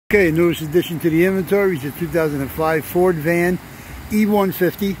Okay, newest addition to the inventory is a 2005 Ford van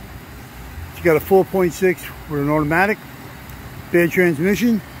E150. It's got a 4.6 with an automatic, bad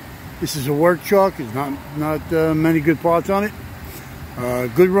transmission. This is a work truck. There's not many good parts on it.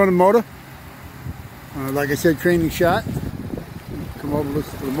 Good running motor. Like I said, training shot. Come over and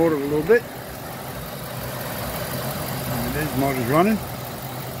listen to the motor a little bit. And it is, motor's running.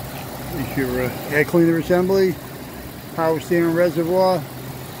 Here's your air cleaner assembly, power steering reservoir.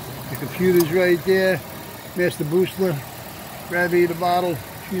 The computer's right there, master booster, radiator bottle,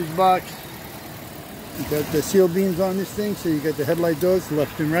 fuse box. You got the seal beams on this thing, so you got the headlight doors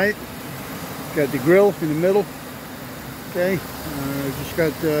left and right. Got the grill in the middle. Okay, just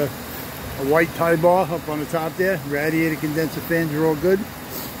got a white tie bar up on the top there. Radiator condenser fans are all good.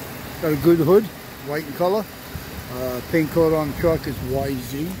 Got a good hood, white in color. Paint coat on the truck is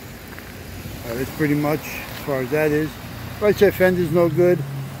YZ. That's pretty much as far as that is. Right side fender's no good.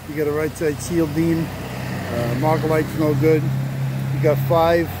 You got a right side seal beam. Marker light's no good. You got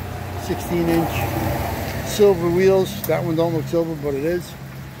 5 16-inch silver wheels. That one don't look silver, but it is.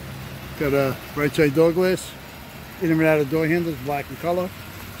 Got a right side door glass. In and out of door handles, black in color.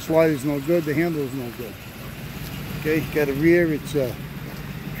 Slider's no good. The handle is no good. Okay, got a rear. It's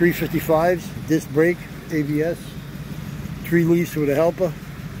 355s, disc brake, ABS. 3 leaves with a helper.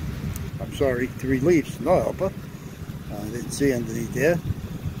 I'm sorry, 3 leaves, no helper. Didn't see underneath there.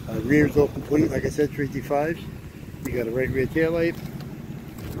 Rear's all complete, like I said, 355s. You got a right rear tail light.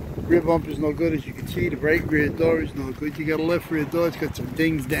 Rear bumper's no good, as you can see. The right rear door is no good. You got a left rear door. It's got some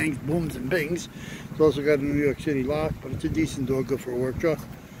dings, dangs, booms, and bings. It's also got a New York City lock, but it's a decent door, good for a work truck.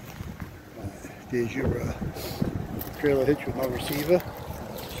 There's your trailer hitch with no receiver.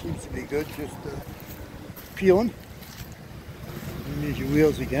 Seems to be good, just peeling. And there's your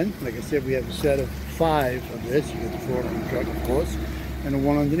wheels again. Like I said, we have a set of 5 of this. You got the 4 on the truck, of course, and the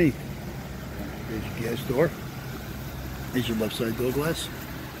 1 underneath. There's your gas door. There's your left side door glass.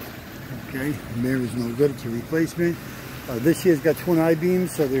 Okay, mirror is no good. It's a replacement. This here's got twin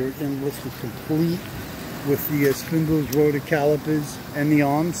I-beams, so they're enlisted complete with the spindles, rotor calipers, and the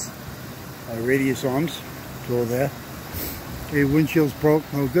arms, radius arms. It's all there. Okay, windshield's broke,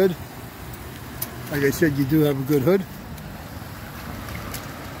 no good. Like I said, you do have a good hood.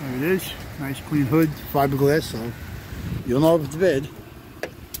 There it is. Nice clean hood, fiberglass, so you'll know if it's bad.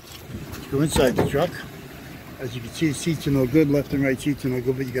 Let's go inside the truck. As you can see, the seats are no good. Left and right seats are no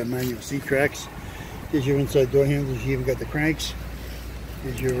good, but you got manual seat tracks. Here's your inside door handles. You even got the cranks.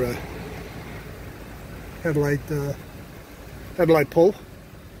 Here's your headlight pull.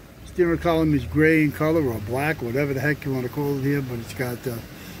 Steering column is gray in color or black, whatever the heck you want to call it here, but it's got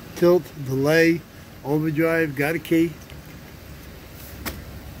tilt, delay, overdrive, got a key.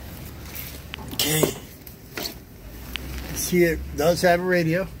 Okay. See, it does have a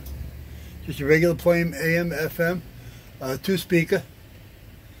radio. Just a regular plain AM, FM, 2-speaker,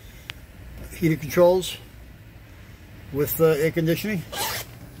 heated controls with air conditioning.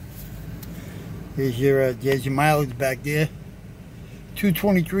 There's your mileage back there,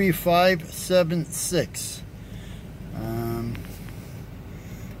 223,576.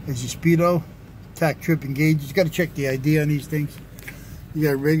 There's your speedo, tack, trip, and gauge. You got to check the ID on these things. You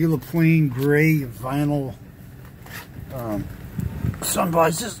got regular plain gray vinyl sun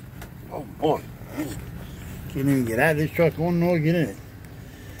visors. Oh boy, can't even get out of this truck. I want to get in it.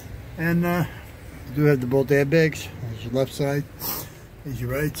 And you do have the both airbags. There's your left side. There's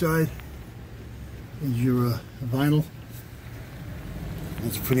your right side. There's your vinyl.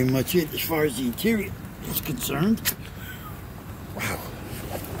 That's pretty much it as far as the interior is concerned. Wow.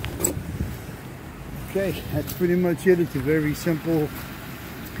 Okay, that's pretty much it. It's a very simple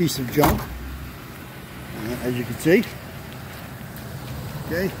piece of junk, as you can see.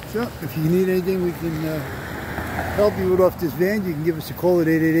 Okay, so if you need anything, we can help you with off this van. You can give us a call at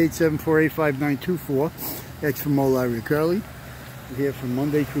 888-748-5924. That's from Larry Curley. We're here from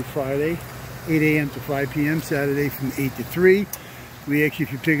Monday through Friday, 8 a.m. to 5 p.m. Saturday from 8 to 3. We actually,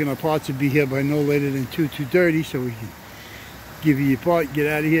 if you're picking up parts, will be here by no later than 2:30, so we can give you your part, get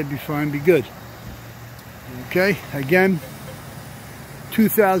out of here, be fine, be good. Okay, again,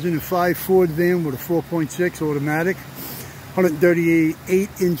 2005 Ford van with a 4.6 automatic,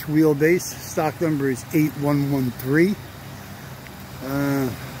 138-inch wheelbase. Stock number is 8113.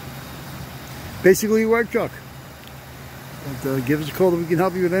 Basically a work truck. But, give us a call that we can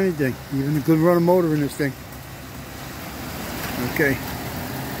help you with anything, even a good running motor in this thing. Okay,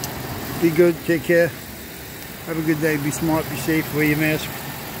 be good, take care, have a good day, be smart, be safe, wear your mask,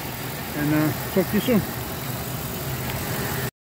 and talk to you soon.